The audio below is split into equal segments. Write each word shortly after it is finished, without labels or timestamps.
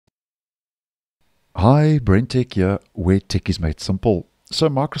Hi, BrenTech here, where tech is made simple. So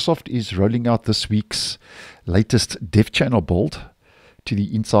Microsoft is rolling out this week's latest dev channel build to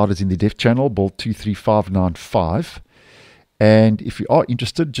the insiders in the dev channel, build 23595. And if you are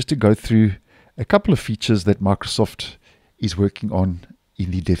interested, just to go through a couple of features that Microsoft is working on in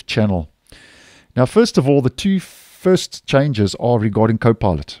the dev channel. Now, first of all, the two first changes are regarding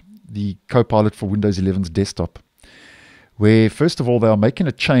Copilot, the Copilot for Windows 11's desktop, where first of all, they are making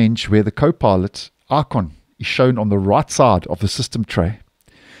a change where the Copilot icon is shown on the right side of the system tray,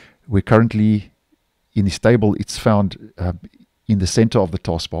 where currently in the stable it's found in the center of the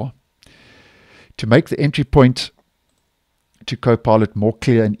taskbar. To make the entry point to Copilot more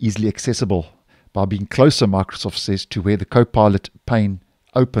clear and easily accessible by being closer, Microsoft says, to where the Copilot pane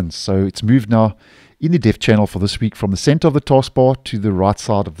opens. So it's moved now in the dev channel for this week from the center of the taskbar to the right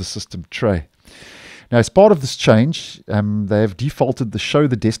side of the system tray. Now, as part of this change, they have defaulted the show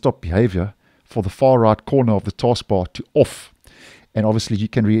the desktop behavior for the far right corner of the taskbar to off. And obviously you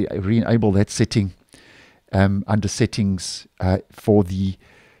can re-enable that setting under settings for the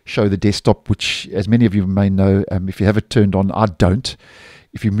show the desktop, which, as many of you may know, if you have it turned on, I don't.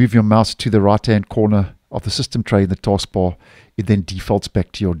 If you move your mouse to the right hand corner of the system tray in the taskbar, it then defaults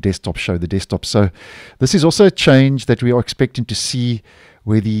back to your desktop, show the desktop. So this is also a change that we are expecting to see,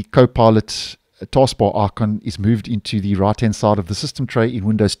 where the Copilot taskbar icon is moved into the right hand side of the system tray in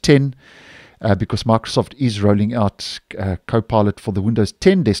Windows 10, because Microsoft is rolling out Copilot for the Windows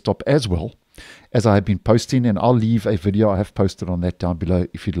 10 desktop as well, as I have been posting, and I'll leave a video I have posted on that down below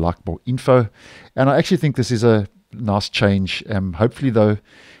if you'd like more info. And I actually think this is a nice change. Hopefully though,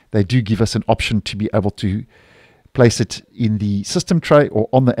 they do give us an option to be able to place it in the system tray or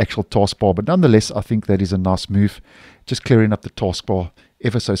on the actual taskbar, but nonetheless I think that is a nice move, just clearing up the taskbar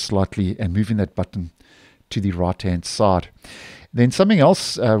ever so slightly and moving that button to the right hand side. Then something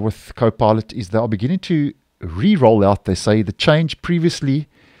else with Copilot is they are beginning to re-roll out, they say, the change previously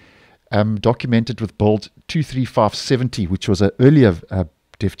documented with build 23570, which was an earlier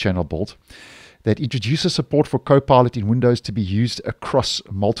dev channel build, that introduces support for Copilot in Windows to be used across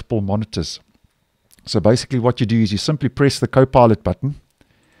multiple monitors. So basically what you do is you simply press the Copilot button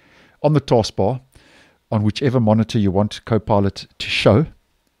on the taskbar on whichever monitor you want Copilot to show,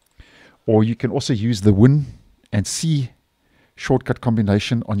 or you can also use the Win and C shortcut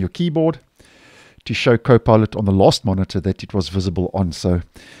combination on your keyboard to show Copilot on the last monitor that it was visible on. So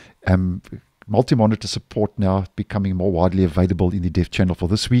multi-monitor support now becoming more widely available in the dev channel for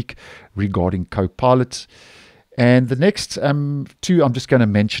this week regarding Copilot. And the next two I'm just going to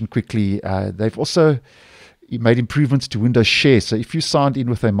mention quickly. They've also made improvements to Windows Share. So if you signed in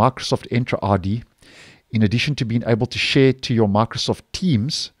with a Microsoft Entra ID, in addition to being able to share to your Microsoft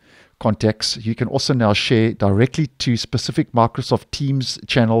Teams contacts, you can also now share directly to specific Microsoft Teams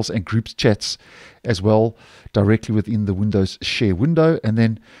channels and groups chats as well, directly within the Windows Share window. And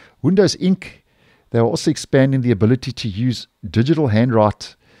then Windows Ink, they are also expanding the ability to use digital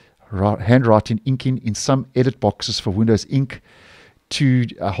handwriting inking in some edit boxes for Windows Ink to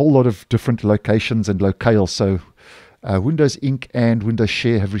a whole lot of different locations and locales. So Windows Ink and Windows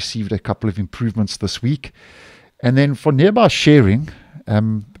Share have received a couple of improvements this week. And then for nearby sharing,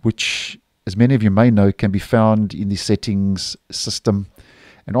 which, as many of you may know, can be found in the settings system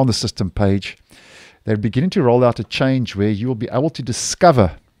and on the system page, they're beginning to roll out a change where you will be able to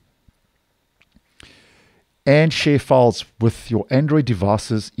discover and share files with your Android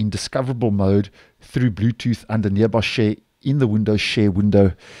devices in discoverable mode through Bluetooth under Nearby Share in the Windows Share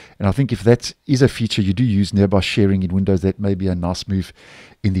window. And I think if that is a feature you do use, nearby sharing in Windows, that may be a nice move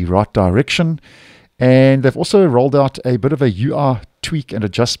in the right direction. And they've also rolled out a bit of a UI tweak and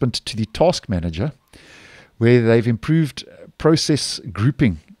adjustment to the Task Manager, where they've improved process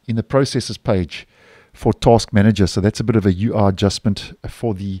grouping in the processes page for Task Manager. So that's a bit of a UI adjustment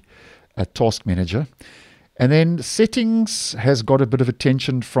for the Task Manager. And then settings has got a bit of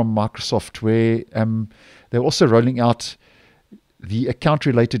attention from Microsoft, where they're also rolling out the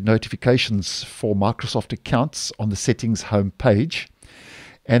account-related notifications for Microsoft accounts on the settings home page.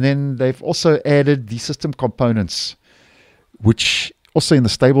 And then they've also added the system components, which also in the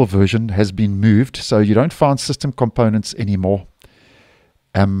stable version has been moved. So you don't find system components anymore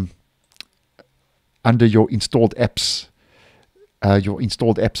under your installed apps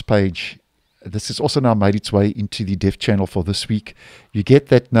page. This has also now made its way into the dev channel for this week. You get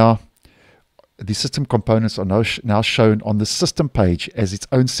that now. The system components are now shown on the system page as its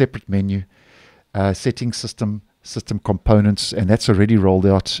own separate menu, settings system components, and that's already rolled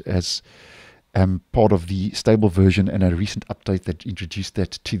out as part of the stable version and a recent update that introduced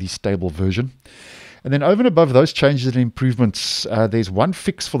that to the stable version. And then over and above those changes and improvements, there's one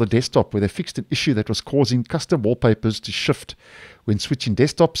fix for the desktop where they fixed an issue that was causing custom wallpapers to shift when switching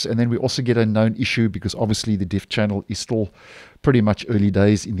desktops. And then we also get a known issue because obviously the dev channel is still pretty much early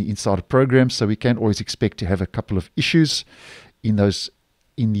days in the Insider program. So we can always expect to have a couple of issues in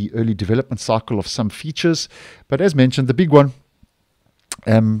the early development cycle of some features. But as mentioned, the big one,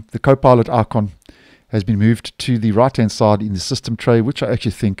 the Copilot icon has been moved to the right-hand side in the system tray, which I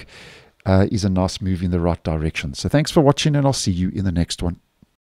actually think is a nice move in the right direction. So thanks for watching, and I'll see you in the next one.